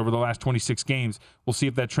Pacers over the last 26 games. We'll see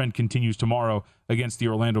if that trend continues tomorrow against the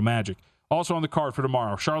Orlando Magic. Also on the card for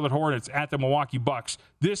tomorrow, Charlotte Hornets at the Milwaukee Bucks.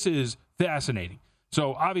 This is fascinating.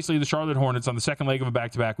 So obviously the Charlotte Hornets on the second leg of a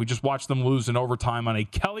back-to-back, we just watched them lose in overtime on a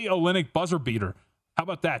Kelly Olynyk buzzer beater. How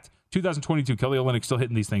about that? 2022, Kelly Olynyk still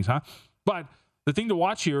hitting these things, huh? But the thing to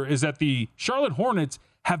watch here is that the Charlotte Hornets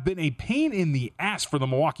have been a pain in the ass for the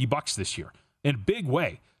Milwaukee Bucks this year in a big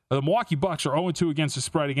way. The Milwaukee Bucks are 0-2 against the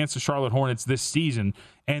spread against the Charlotte Hornets this season,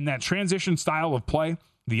 and that transition style of play,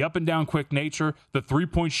 the up-and-down quick nature, the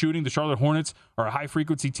three-point shooting, the Charlotte Hornets are a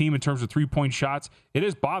high-frequency team in terms of three-point shots. It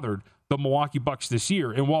has bothered the Milwaukee Bucks this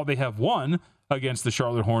year, and while they have won against the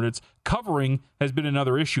Charlotte Hornets, covering has been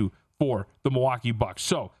another issue for the Milwaukee Bucks.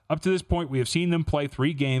 So up to this point, we have seen them play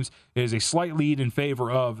 3 games. It is a slight lead in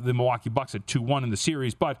favor of the Milwaukee Bucks at 2-1 in the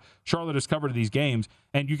series, but Charlotte has covered these games,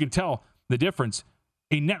 and you can tell the difference.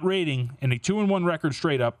 A net rating and a 2-1 record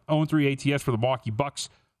straight up, 0-3 ATS for the Milwaukee Bucks,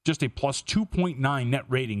 just a plus 2.9 net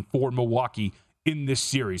rating for Milwaukee in this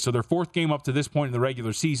series. So their 4th game up to this point in the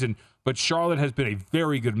regular season, but Charlotte has been a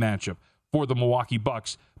very good matchup for the Milwaukee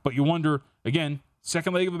Bucks. But you wonder, again,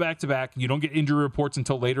 second leg of a back-to-back, you don't get injury reports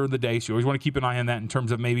until later in the day, so you always want to keep an eye on that in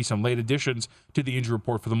terms of maybe some late additions to the injury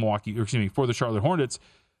report for the for the Charlotte Hornets.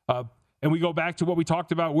 And we go back to what we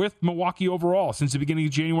talked about with Milwaukee overall since the beginning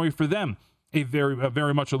of January for them. A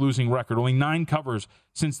very much a losing record. Only 9 covers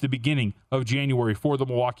since the beginning of January for the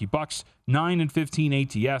Milwaukee Bucks.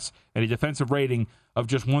 9-15 ATS and a defensive rating of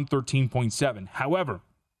just 113.7. However,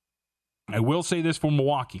 I will say this for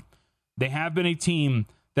Milwaukee. They have been a team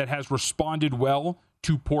that has responded well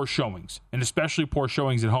to poor showings, and especially poor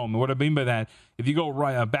showings at home. And what I mean by that, if you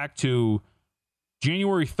go back to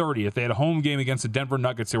January 30th, they had a home game against the Denver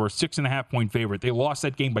Nuggets. They were a 6.5-point favorite. They lost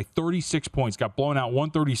that game by 36 points, got blown out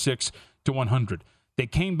 136-100. They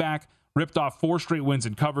came back, ripped off 4 straight wins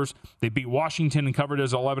and covers. They beat Washington and covered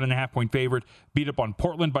as an 11.5-point favorite, beat up on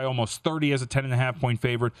Portland by almost 30 as a 10.5-point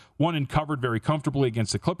favorite, won and covered very comfortably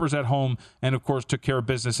against the Clippers at home, and of course took care of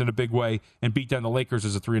business in a big way and beat down the Lakers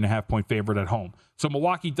as a 3.5-point favorite at home. So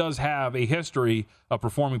Milwaukee does have a history of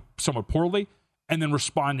performing somewhat poorly, and then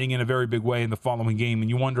responding in a very big way in the following game. And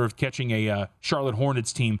you wonder if catching a Charlotte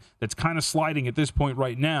Hornets team that's kind of sliding at this point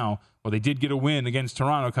right now, well, they did get a win against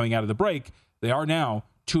Toronto coming out of the break. They are now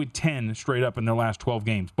 2-10 straight up in their last 12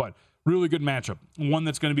 games. But really good matchup. One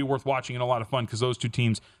that's going to be worth watching and a lot of fun because those two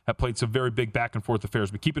teams have played some very big back-and-forth affairs.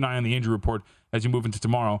 But keep an eye on the injury report as you move into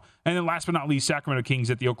tomorrow. And then last but not least, Sacramento Kings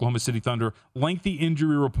at the Oklahoma City Thunder. Lengthy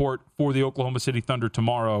injury report for the Oklahoma City Thunder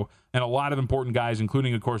tomorrow. And a lot of important guys,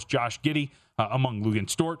 including, of course, Josh Giddey, among Lugan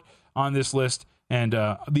Stort on this list. And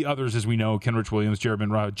the others, as we know, Kenrich Williams,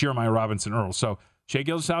 Jeremiah Robinson-Earl. So Shai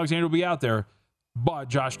Gilgeous-Alexander will be out there. But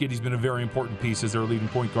Josh Giddey's been a very important piece as their leading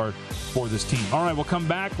point guard for this team. All right, we'll come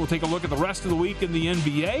back. We'll take a look at the rest of the week in the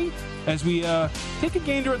NBA as we take a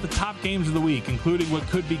gander at the top games of the week, including what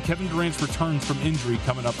could be Kevin Durant's returns from injury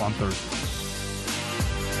coming up on Thursday.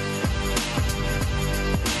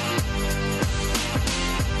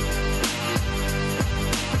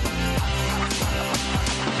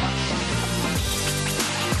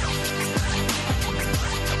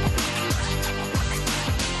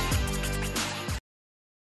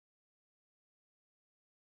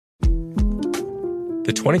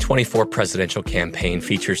 The 2024 presidential campaign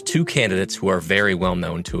features two candidates who are very well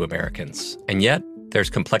known to Americans. And yet, there's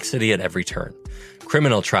complexity at every turn.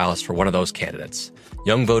 Criminal trials for one of those candidates.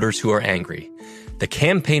 Young voters who are angry. The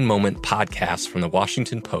Campaign Moment podcast from the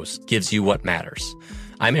Washington Post gives you what matters.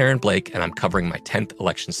 I'm Aaron Blake, and I'm covering my 10th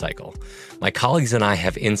election cycle. My colleagues and I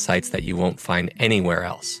have insights that you won't find anywhere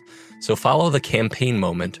else. So follow The Campaign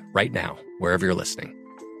Moment right now, wherever you're listening.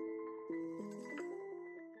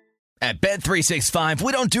 At Bet365,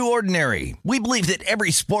 we don't do ordinary. We believe that every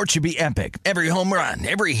sport should be epic. Every home run,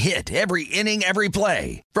 every hit, every inning, every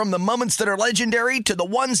play. From the moments that are legendary to the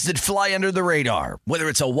ones that fly under the radar. Whether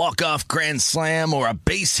it's a walk-off grand slam or a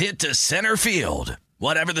base hit to center field.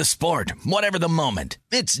 Whatever the sport, whatever the moment.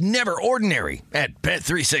 It's never ordinary at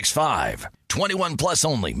Bet365. 21 plus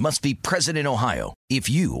only. Must be present in Ohio. If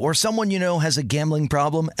you or someone you know has a gambling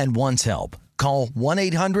problem and wants help, call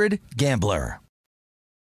 1-800-GAMBLER.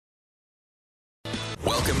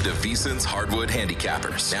 Welcome to VSiN's Hardwood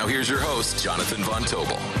Handicappers. Now here's your host, Jonathan Von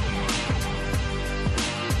Tobel.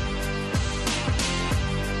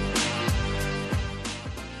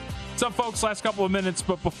 What's up, folks? Last couple of minutes,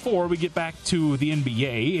 but before we get back to the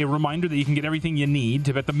NBA, a reminder that you can get everything you need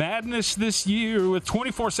to bet the madness this year with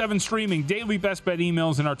 24/7 streaming, daily best bet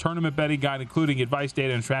emails, and our tournament betting guide, including advice,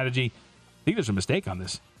 data, and strategy. I think there's a mistake on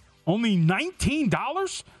this. Only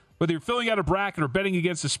 $19? Whether you're filling out a bracket or betting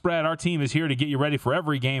against the spread, our team is here to get you ready for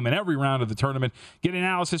every game and every round of the tournament. Get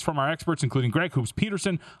analysis from our experts, including Greg Hoops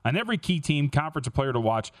Peterson, on every key team, conference, or player to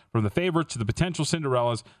watch, from the favorites to the potential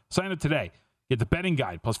Cinderellas. Sign up today. Get the betting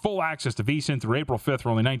guide, plus full access to VSiN through April 5th for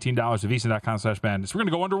only $19 at VSiN.com/madness. We're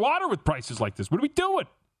going to go underwater with prices like this. What are we doing?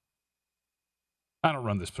 I don't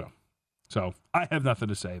run this show, so I have nothing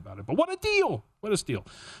to say about it. But what a deal. What a steal.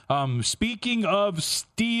 Speaking of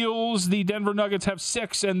steals, the Denver Nuggets have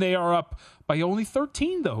 6, and they are up by only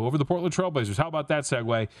 13, though, over the Portland Trailblazers. How about that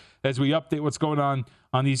segue as we update what's going on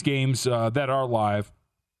these games that are live?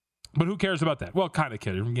 But who cares about that? Well, kind of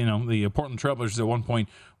kidding. You know, the Portland Trailblazers at one point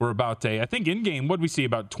were about I think in-game, what did we see,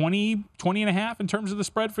 about 20 and a half in terms of the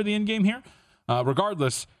spread for the in-game here?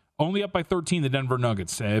 Regardless, only up by 13, the Denver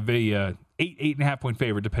Nuggets have a 8.5 point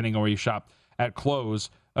favorite, depending on where you shop at close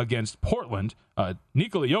against Portland.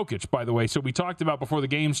 Nikola Jokic, by the way, so we talked about before the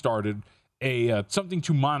game started, something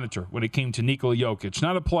to monitor when it came to Nikola Jokic.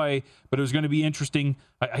 Not a play, but it was going to be interesting.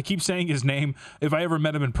 I keep saying his name. If I ever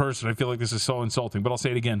met him in person, I feel like this is so insulting, but I'll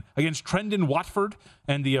say it again. Against Trendon Watford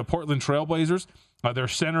and the Portland Trailblazers, their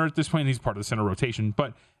center at this point, he's part of the center rotation.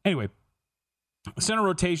 But anyway, center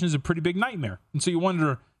rotation is a pretty big nightmare. And so you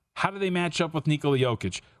wonder, how do they match up with Nikola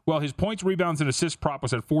Jokic? Well, his points, rebounds, and assist prop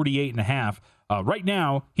was at 48.5. Right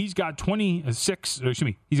now, he's got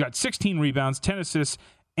he's got 16 rebounds, 10 assists,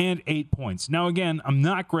 and 8 points. Now, again, I'm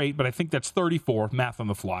not great, but I think that's 34, math on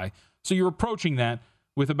the fly. So you're approaching that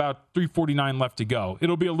with about 3:49 left to go.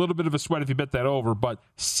 It'll be a little bit of a sweat if you bet that over, but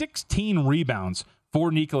 16 rebounds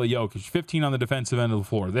for Nikola Jokic, 15 on the defensive end of the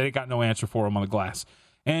floor. They got no answer for him on the glass.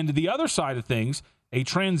 And the other side of things, a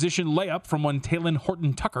transition layup from one Talen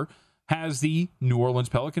Horton-Tucker has the New Orleans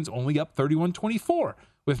Pelicans only up 31-24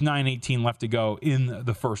 with 9:18 left to go in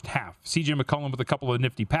the first half. C.J. McCollum with a couple of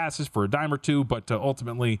nifty passes for a dime or two, but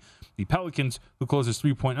ultimately the Pelicans, who close as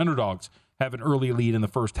 3-point underdogs, have an early lead in the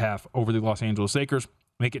first half over the Los Angeles Lakers,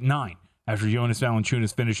 make it 9 after Jonas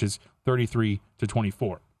Valanciunas finishes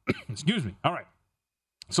 33-24. Excuse me. All right.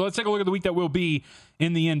 So let's take a look at the week that will be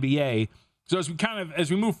in the NBA. So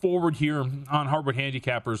as we move forward here on Hardwood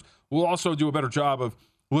Handicappers, we'll also do a better job of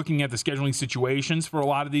looking at the scheduling situations for a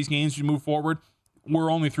lot of these games as we move forward,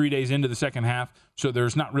 we're only 3 days into the second half, so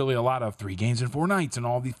there's not really a lot of 3 games in 4 nights and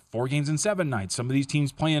all these 4 games in 7 nights. Some of these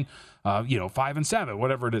teams playing, 5 and 7,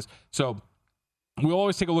 whatever it is. So we'll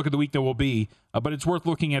always take a look at the week that will be, but it's worth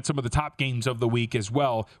looking at some of the top games of the week as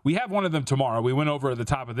well. We have one of them tomorrow. We went over at the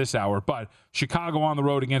top of this hour, but Chicago on the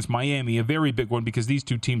road against Miami, a very big one because these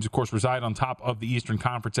two teams, of course, reside on top of the Eastern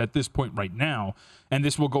Conference at this point right now, and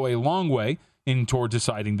this will go a long way in toward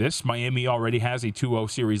deciding this. Miami already has a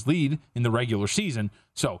 2-0 series lead in the regular season,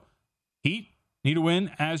 so Heat need a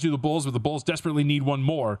win, as do the Bulls, but the Bulls desperately need one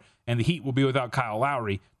more, and the Heat will be without Kyle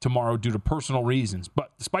Lowry tomorrow due to personal reasons.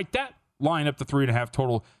 But despite that, line up the 3.5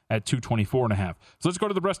 total at 224.5. So let's go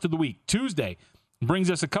to the rest of the week. Tuesday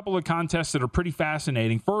brings us a couple of contests that are pretty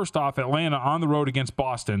fascinating. First off, Atlanta on the road against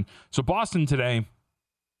Boston. So Boston today,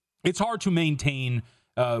 it's hard to maintain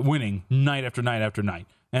winning night after night after night.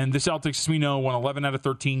 And the Celtics, as we know, won 11 out of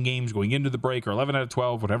 13 games going into the break, or 11 out of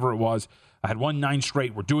 12, whatever it was. I had won 9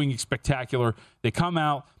 straight. We're doing spectacular. They come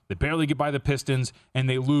out, they barely get by the Pistons, and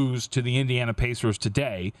they lose to the Indiana Pacers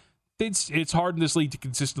today. It's hard in this league to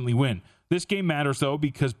consistently win. This game matters, though,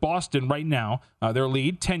 because Boston right now, their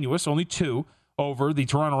lead, tenuous, only 2, over the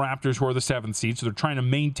Toronto Raptors, who are the 7th seed. So they're trying to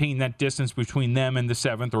maintain that distance between them and the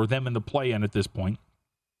 7th, or them and the play-in at this point.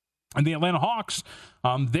 And the Atlanta Hawks,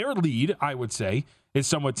 their lead, I would say, is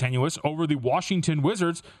somewhat tenuous over the Washington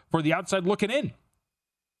Wizards for the outside looking in.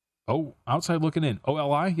 Oh, outside looking in.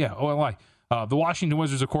 OLI? Yeah, OLI. The Washington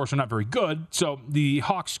Wizards, of course, are not very good, so the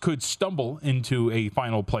Hawks could stumble into a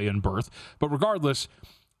final play-in berth. But regardless,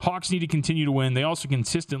 Hawks need to continue to win. They also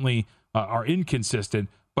consistently are inconsistent.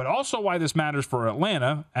 But also why this matters for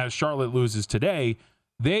Atlanta, as Charlotte loses today,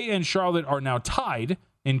 they and Charlotte are now tied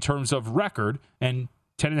in terms of record, and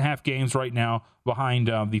 10.5 games right now behind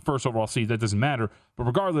the first overall seed. That doesn't matter. But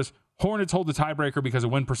regardless, Hornets hold the tiebreaker because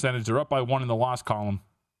of win percentage. They're up by 1 in the loss column.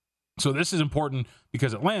 So this is important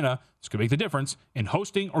because Atlanta is going to make the difference in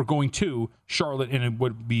hosting or going to Charlotte, and it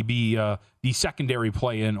would be the secondary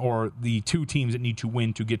play-in, or the 2 teams that need to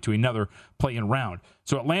win to get to another play-in round.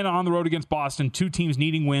 So Atlanta on the road against Boston, 2 teams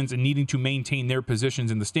needing wins and needing to maintain their positions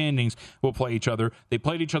in the standings will play each other. They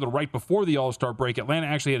played each other right before the All-Star break. Atlanta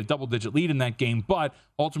actually had a double-digit lead in that game, but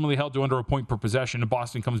ultimately held to under a point per possession, and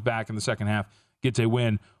Boston comes back in the second half, gets a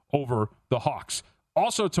win over the Hawks.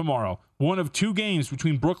 Also tomorrow, one of 2 games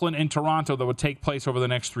between Brooklyn and Toronto that would take place over the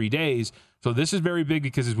next 3 days. So this is very big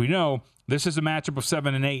because, as we know, this is a matchup of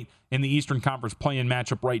 7 and 8 in the Eastern Conference play-in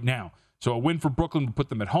matchup right now. So a win for Brooklyn would put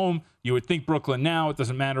them at home. You would think Brooklyn now, it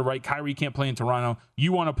doesn't matter, right? Kyrie can't play in Toronto.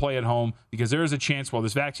 You want to play at home because there is a chance, while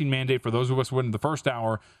this vaccine mandate, for those of us who went in the first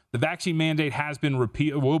hour, the vaccine mandate has been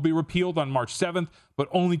will be repealed on March 7th, but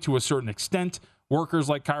only to a certain extent. Workers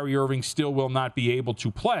like Kyrie Irving still will not be able to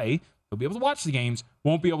play. They'll be able to watch the games,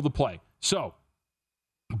 won't be able to play. So,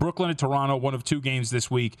 Brooklyn and Toronto, one of 2 games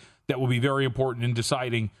this week that will be very important in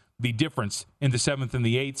deciding the difference in the 7th and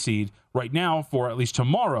the 8th seed. Right now, for at least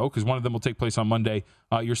tomorrow, because one of them will take place on Monday,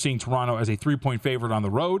 you're seeing Toronto as a 3-point favorite on the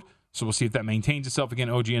road. So we'll see if that maintains itself. Again,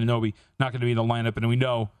 OG Anunoby not going to be in the lineup. And we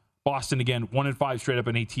know Boston, again, 1-5 straight up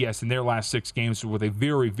in ATS in their last 6 games, with a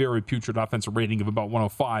very, very putrid offensive rating of about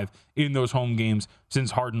 105 in those home games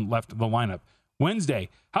since Harden left the lineup. Wednesday,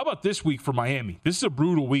 how about this week for Miami? This is a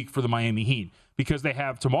brutal week for the Miami Heat because they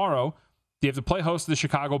have tomorrow, they have to play host to the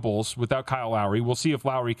Chicago Bulls without Kyle Lowry. We'll see if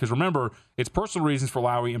Lowry, because remember, it's personal reasons for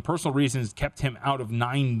Lowry, and personal reasons kept him out of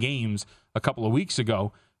 9 games a couple of weeks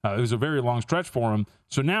ago. It was a very long stretch for him.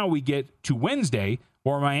 So now we get to Wednesday,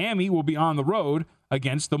 where Miami will be on the road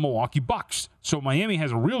against the Milwaukee Bucks. So Miami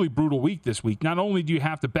has a really brutal week this week. Not only do you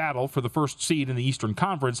have to battle for the first seed in the Eastern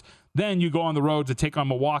Conference, then you go on the road to take on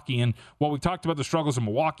Milwaukee. And while we talked about the struggles of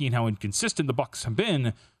Milwaukee and how inconsistent the Bucks have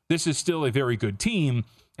been, this is still a very good team.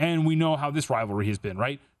 And we know how this rivalry has been,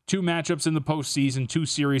 right? 2 matchups in the postseason, 2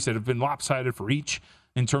 series that have been lopsided for each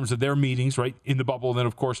in terms of their meetings, right, in the bubble. And then,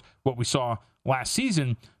 of course, what we saw last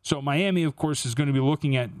season. So Miami, of course, is going to be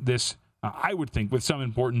looking at this, I would think, with some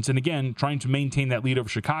importance. And again, trying to maintain that lead over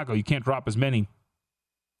Chicago. You can't drop as many.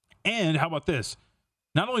 And how about this?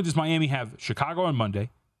 Not only does Miami have Chicago on Monday,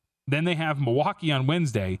 then they have Milwaukee on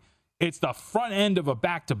Wednesday. It's the front end of a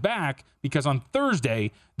back-to-back because on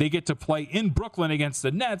Thursday, they get to play in Brooklyn against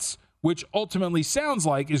the Nets, which ultimately sounds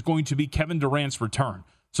like is going to be Kevin Durant's return.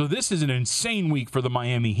 So this is an insane week for the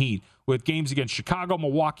Miami Heat, with games against Chicago,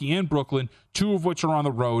 Milwaukee, and Brooklyn, 2 of which are on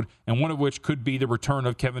the road, and 1 of which could be the return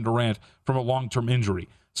of Kevin Durant from a long-term injury.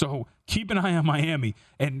 So keep an eye on Miami,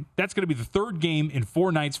 and that's going to be the 3rd game in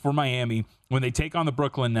 4 nights for Miami when they take on the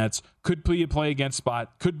Brooklyn Nets. Could play against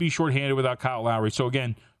spot, could be shorthanded without Kyle Lowry. So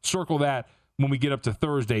again, circle that when we get up to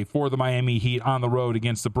Thursday for the Miami Heat on the road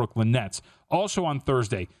against the Brooklyn Nets. Also on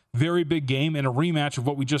Thursday, very big game and a rematch of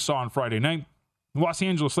what we just saw on Friday night. The Los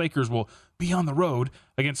Angeles Lakers will be on the road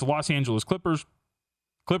against the Los Angeles Clippers.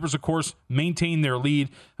 Clippers, of course, maintain their lead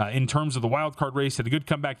in terms of the wild card race. Had a good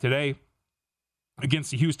comeback today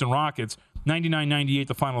against the Houston Rockets. 99-98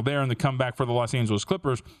 the final there in the comeback for the Los Angeles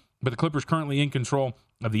Clippers. But the Clippers currently in control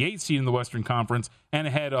of the 8th seed in the Western Conference and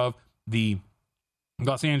ahead of the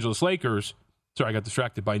Los Angeles Lakers. Sorry, I got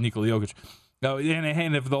distracted by Nikola Jokic. And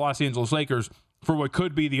ahead of the Los Angeles Lakers for what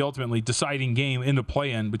could be the ultimately deciding game in the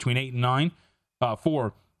play-in between 8 and 9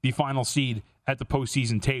 for the final seed at the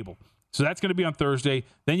postseason table. So that's going to be on Thursday.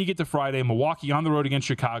 Then you get to Friday, Milwaukee on the road against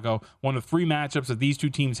Chicago, one of 3 matchups that these two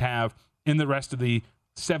teams have in the rest of the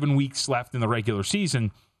 7 weeks left in the regular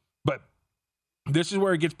season. But this is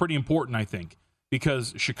where it gets pretty important, I think,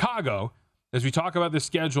 because Chicago, as we talk about the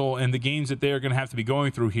schedule and the games that they are going to have to be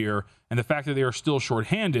going through here and the fact that they are still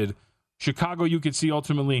shorthanded, Chicago you could see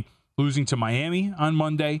ultimately losing to Miami on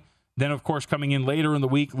Monday. Then, of course, coming in later in the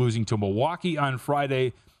week, losing to Milwaukee on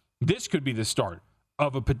Friday. This could be the start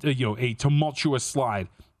of a tumultuous slide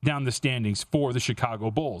down the standings for the Chicago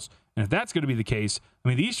Bulls. And if that's going to be the case, I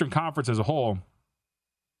mean, the Eastern Conference as a whole,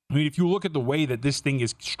 I mean, if you look at the way that this thing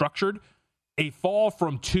is structured, a fall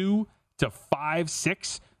from 2 to 5,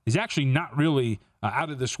 6 is actually not really out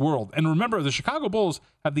of this world. And remember, the Chicago Bulls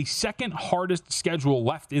have the second hardest schedule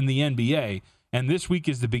left in the NBA, and this week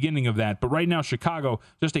is the beginning of that. But right now, Chicago,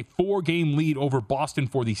 just a 4-game lead over Boston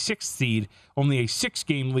for the 6th seed, only a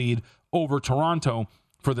 6-game lead over Toronto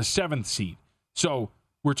for the 7th seed. So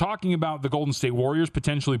we're talking about the Golden State Warriors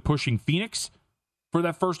potentially pushing Phoenix for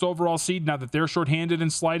that first overall seed now that they're shorthanded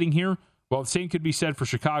and sliding here. Well, the same could be said for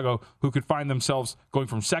Chicago, who could find themselves going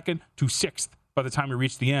from 2nd to 6th by the time we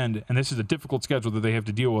reach the end. And this is a difficult schedule that they have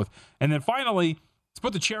to deal with. And then finally, let's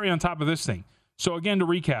put the cherry on top of this thing. So again, to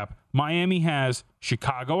recap, Miami has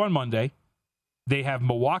Chicago on Monday. They have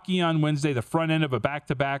Milwaukee on Wednesday, the front end of a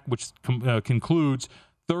back-to-back, which concludes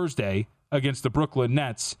Thursday against the Brooklyn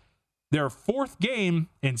Nets. Their 4th game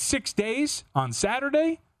in 6 days on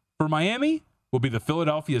Saturday for Miami will be the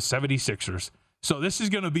Philadelphia 76ers. So this is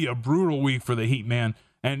going to be a brutal week for the Heat, man.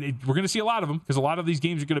 And we're going to see a lot of them because a lot of these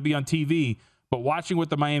games are going to be on TV. But watching what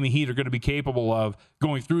the Miami Heat are going to be capable of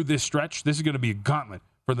going through this stretch, this is going to be a gauntlet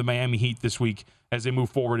for the Miami Heat this week as they move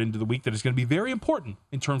forward into the week that is going to be very important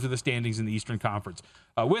in terms of the standings in the Eastern Conference.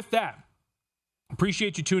 With that,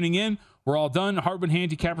 appreciate you tuning in. We're all done. Hardwood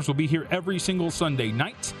Handicappers will be here every single Sunday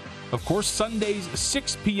night. Of course, Sundays,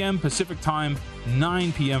 6 p.m. Pacific time,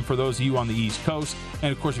 9 p.m. for those of you on the East Coast.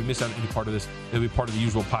 And, of course, if you miss out on any part of this, it'll be part of the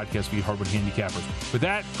usual podcast feed, Hardwood Handicappers. With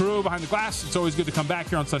that, crew behind the glass, it's always good to come back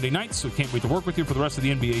here on Sunday nights, so can't wait to work with you for the rest of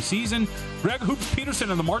the NBA season. Greg Hoops Peterson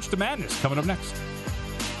and the March to Madness coming up next.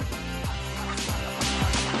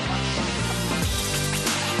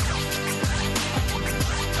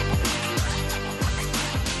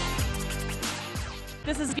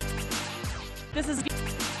 This is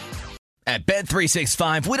At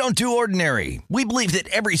Bet365, we don't do ordinary. We believe that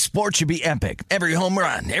every sport should be epic. Every home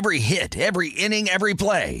run, every hit, every inning, every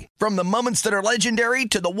play. From the moments that are legendary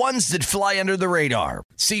to the ones that fly under the radar.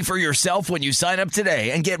 See for yourself when you sign up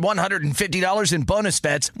today and get $150 in bonus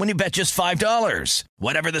bets when you bet just $5.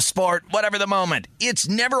 Whatever the sport, whatever the moment, it's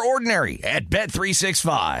never ordinary at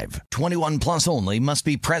Bet365. 21 plus only. Must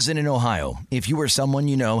be present in Ohio. If you or someone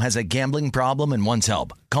you know has a gambling problem and wants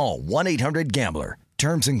help, call 1-800-GAMBLER.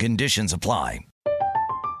 Terms and conditions apply.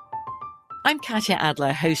 I'm Katya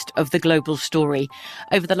Adler, host of The Global Story.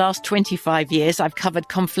 Over the last 25 years, I've covered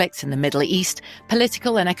conflicts in the Middle East,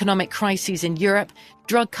 political and economic crises in Europe,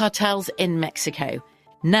 drug cartels in Mexico.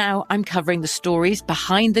 Now I'm covering the stories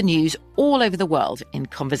behind the news all over the world in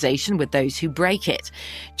conversation with those who break it.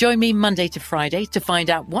 Join me Monday to Friday to find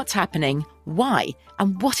out what's happening, why,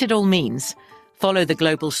 and what it all means. Follow The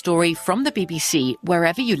Global Story from the BBC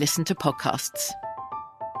wherever you listen to podcasts.